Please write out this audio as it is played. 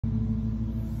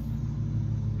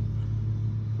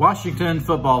Washington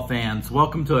football fans,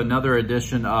 welcome to another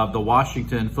edition of the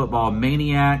Washington Football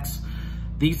Maniacs.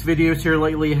 These videos here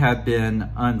lately have been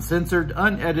uncensored,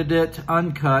 unedited,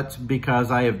 uncut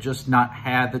because I have just not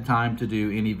had the time to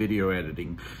do any video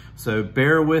editing. So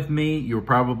bear with me. You're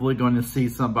probably going to see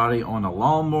somebody on a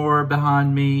lawnmower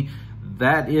behind me.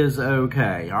 That is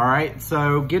okay. All right.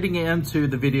 So getting into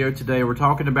the video today, we're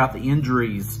talking about the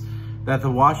injuries that the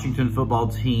Washington football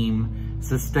team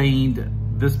sustained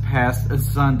this past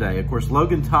Sunday. Of course,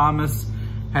 Logan Thomas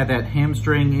had that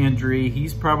hamstring injury.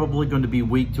 He's probably going to be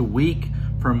week to week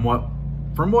from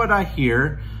what I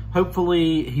hear.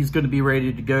 Hopefully he's going to be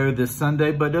ready to go this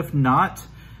Sunday, but if not,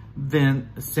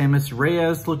 then Sammis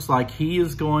Reyes looks like he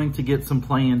is going to get some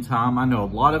playing time. I know a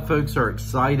lot of folks are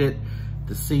excited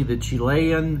to see the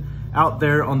Chilean out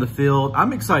there on the field.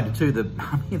 I'm excited too. The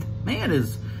man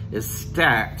is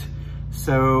stacked.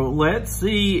 So let's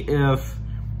see if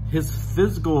his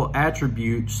physical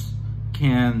attributes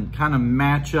can kind of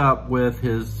match up with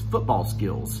his football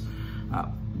skills.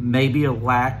 Maybe a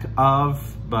lack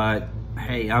of, but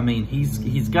hey, I mean,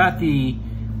 he's got the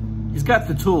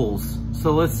tools.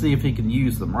 So let's see if he can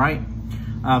use them, right?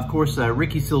 Of course,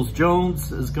 Ricky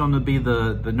Seals-Jones is going to be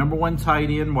the number one tight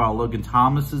end while Logan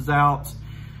Thomas is out.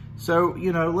 So,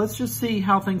 you know, let's just see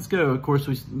how things go. Of course,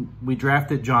 we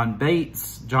drafted Jon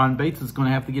Bates. Jon Bates is going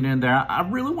to have to get in there. I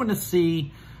really want to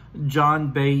see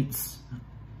Jon Bates,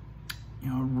 you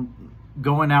know,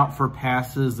 going out for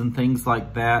passes and things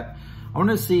like that. I want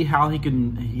to see how he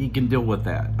can deal with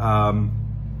that. I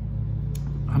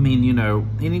mean, you know,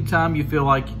 anytime you feel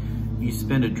like you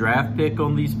spend a draft pick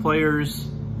on these players,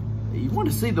 you want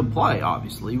to see them play,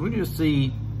 obviously. You want to see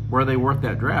where they worth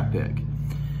that draft pick.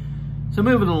 So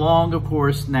moving along, of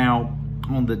course, now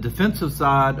on the defensive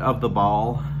side of the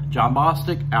ball, Jon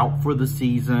Bostic out for the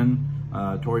season.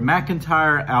 Torrey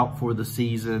McIntyre out for the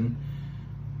season.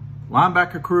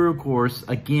 Linebacker crew, of course,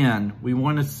 again, we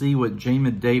want to see what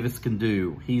Jamin Davis can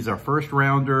do. He's our first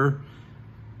rounder.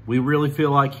 We really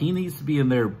feel like he needs to be in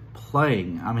there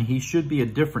playing. I mean, he should be a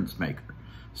difference maker.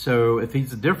 So if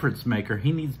he's a difference maker,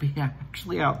 he needs to be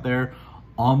actually out there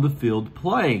on the field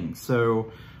playing.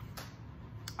 So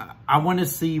I want to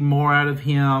see more out of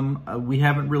him. We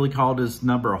haven't really called his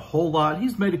number a whole lot.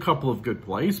 He's made a couple of good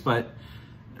plays, but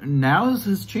now is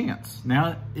his chance.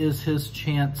 Now is his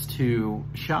chance to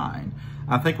shine.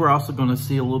 I think we're also going to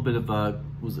see a little bit of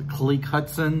Khaleke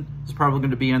Hudson is probably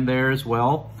going to be in there as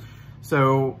well.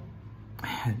 So,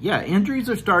 yeah, injuries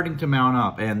are starting to mount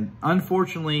up. And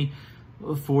unfortunately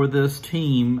for this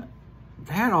team,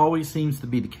 that always seems to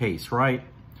be the case, right?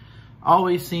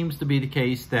 Always seems to be the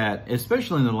case that,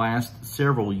 especially in the last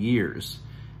several years,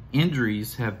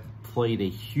 injuries have played a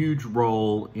huge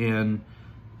role in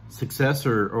success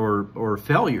or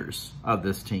failures of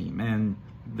this team. And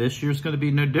this year's going to be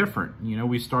no different. You know,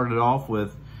 we started off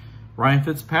with Ryan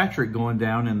Fitzpatrick going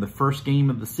down in the first game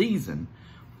of the season.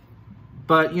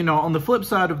 But, you know, on the flip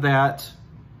side of that,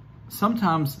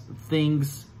 sometimes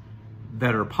things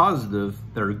that are positive,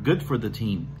 that are good for the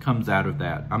team, comes out of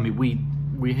that. I mean,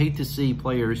 we hate to see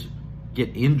players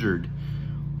get injured,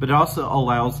 but it also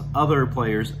allows other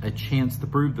players a chance to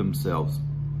prove themselves.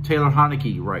 Taylor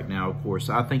Heinicke right now, of course,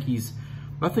 I think he's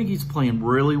playing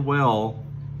really well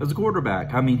as a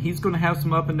quarterback. I mean, he's going to have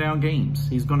some up and down games.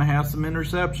 He's going to have some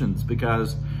interceptions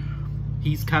because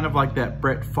he's kind of like that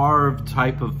Brett Favre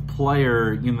type of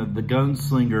player, you know, the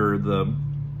gunslinger,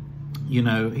 you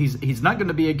know, he's not going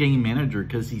to be a game manager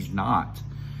because he's not.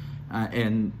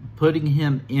 And putting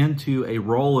him into a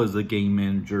role as a game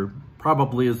manager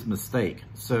probably is a mistake.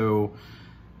 So,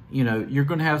 you know, you're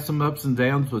going to have some ups and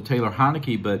downs with Taylor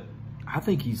Heinicke, but I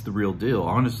think he's the real deal,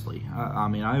 honestly. I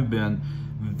mean, I've been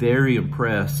very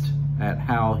impressed at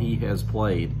how he has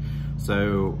played.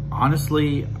 So,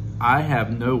 honestly, I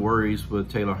have no worries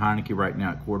with Taylor Heinicke right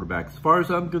now at quarterback. As far as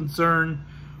I'm concerned,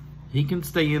 he can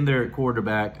stay in there at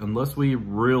quarterback unless we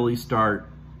really start,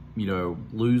 you know,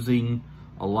 losing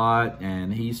a lot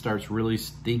and he starts really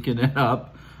stinking it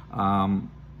up.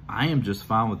 I am just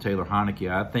fine with Taylor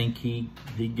Heinicke. I think he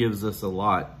gives us a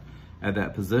lot at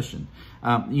that position.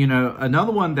 You know,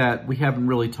 another one that we haven't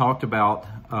really talked about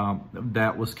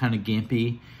that was kind of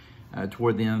gimpy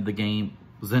toward the end of the game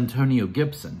was Antonio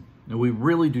Gibson. Now, we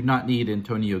really do not need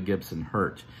Antonio Gibson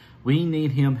hurt. We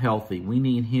need him healthy. We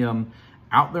need him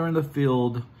out there in the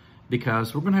field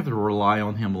because we're going to have to rely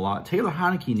on him a lot. Taylor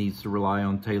Heinicke needs to rely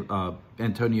on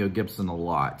Antonio Gibson a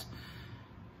lot.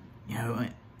 You know,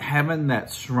 having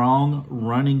that strong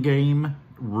running game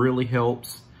really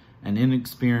helps an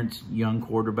inexperienced young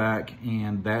quarterback,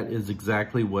 and that is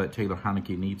exactly what Taylor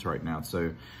Heinicke needs right now.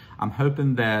 So I'm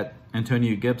hoping that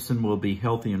Antonio Gibson will be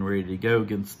healthy and ready to go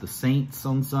against the Saints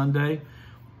on Sunday.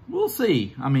 We'll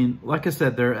see. I mean, like I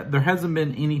said, there hasn't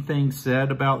been anything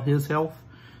said about his health,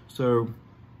 so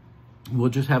we'll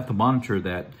just have to monitor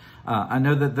that. I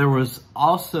know that there was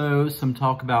also some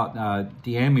talk about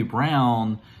Dyami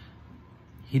Brown.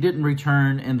 He didn't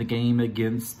return in the game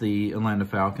against the Atlanta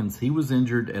Falcons. He was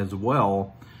injured as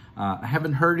well. I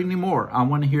haven't heard any more. I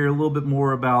want to hear a little bit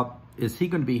more about, is he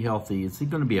going to be healthy? Is he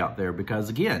going to be out there? Because,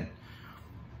 again,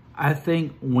 I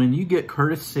think when you get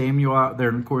Curtis Samuel out there,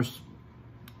 and, of course,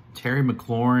 Terry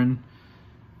McLaurin,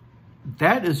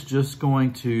 that is just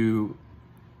going to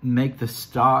make the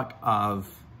stock of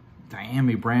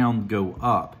Dyami Brown go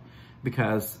up,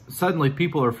 because suddenly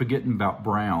people are forgetting about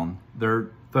Brown.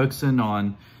 They're focusing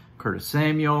on Curtis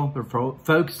Samuel. They're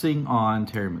focusing on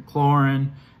Terry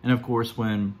McLaurin. And, of course,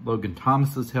 when Logan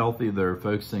Thomas is healthy, they're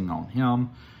focusing on him.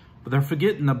 But they're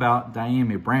forgetting about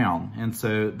Dyami Brown. And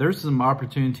so there's some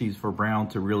opportunities for Brown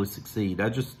to really succeed.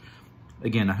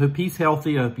 Again, I hope he's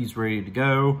healthy. I hope he's ready to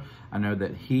go. I know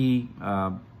that he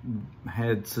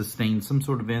had sustained some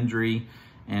sort of injury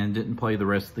and didn't play the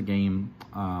rest of the game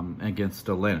against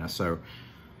Atlanta. So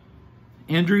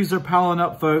injuries are piling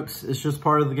up, folks. It's just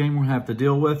part of the game. We're going to have to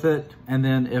deal with it. And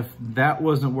then if that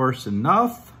wasn't worse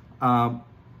enough,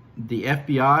 the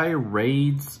FBI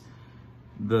raids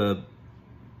the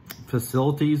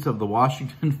facilities of the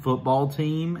Washington football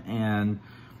team, and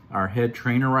our head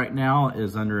trainer right now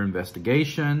is under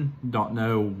investigation. Don't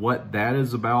know what that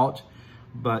is about,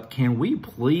 but can we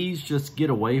please just get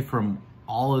away from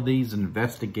all of these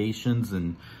investigations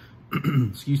and,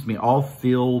 excuse me,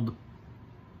 all-field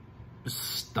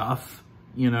stuff?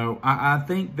 You know, I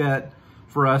think that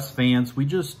for us fans,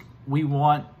 we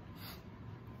want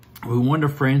a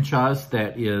franchise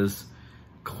that is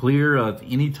clear of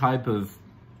any type of,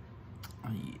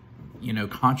 you know,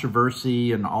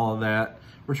 controversy and all of that.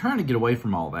 We're trying to get away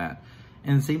from all that.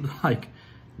 And it seems like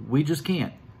we just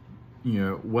can't. You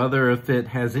know, whether if it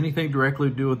has anything directly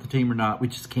to do with the team or not, we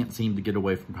just can't seem to get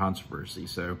away from controversy.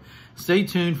 So stay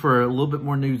tuned for a little bit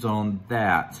more news on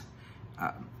that.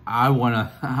 I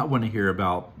wanna hear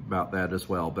about that as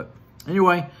well. But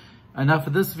anyway, enough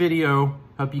of this video.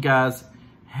 Hope you guys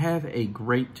have a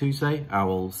great Tuesday. I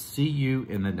will see you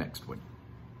in the next one.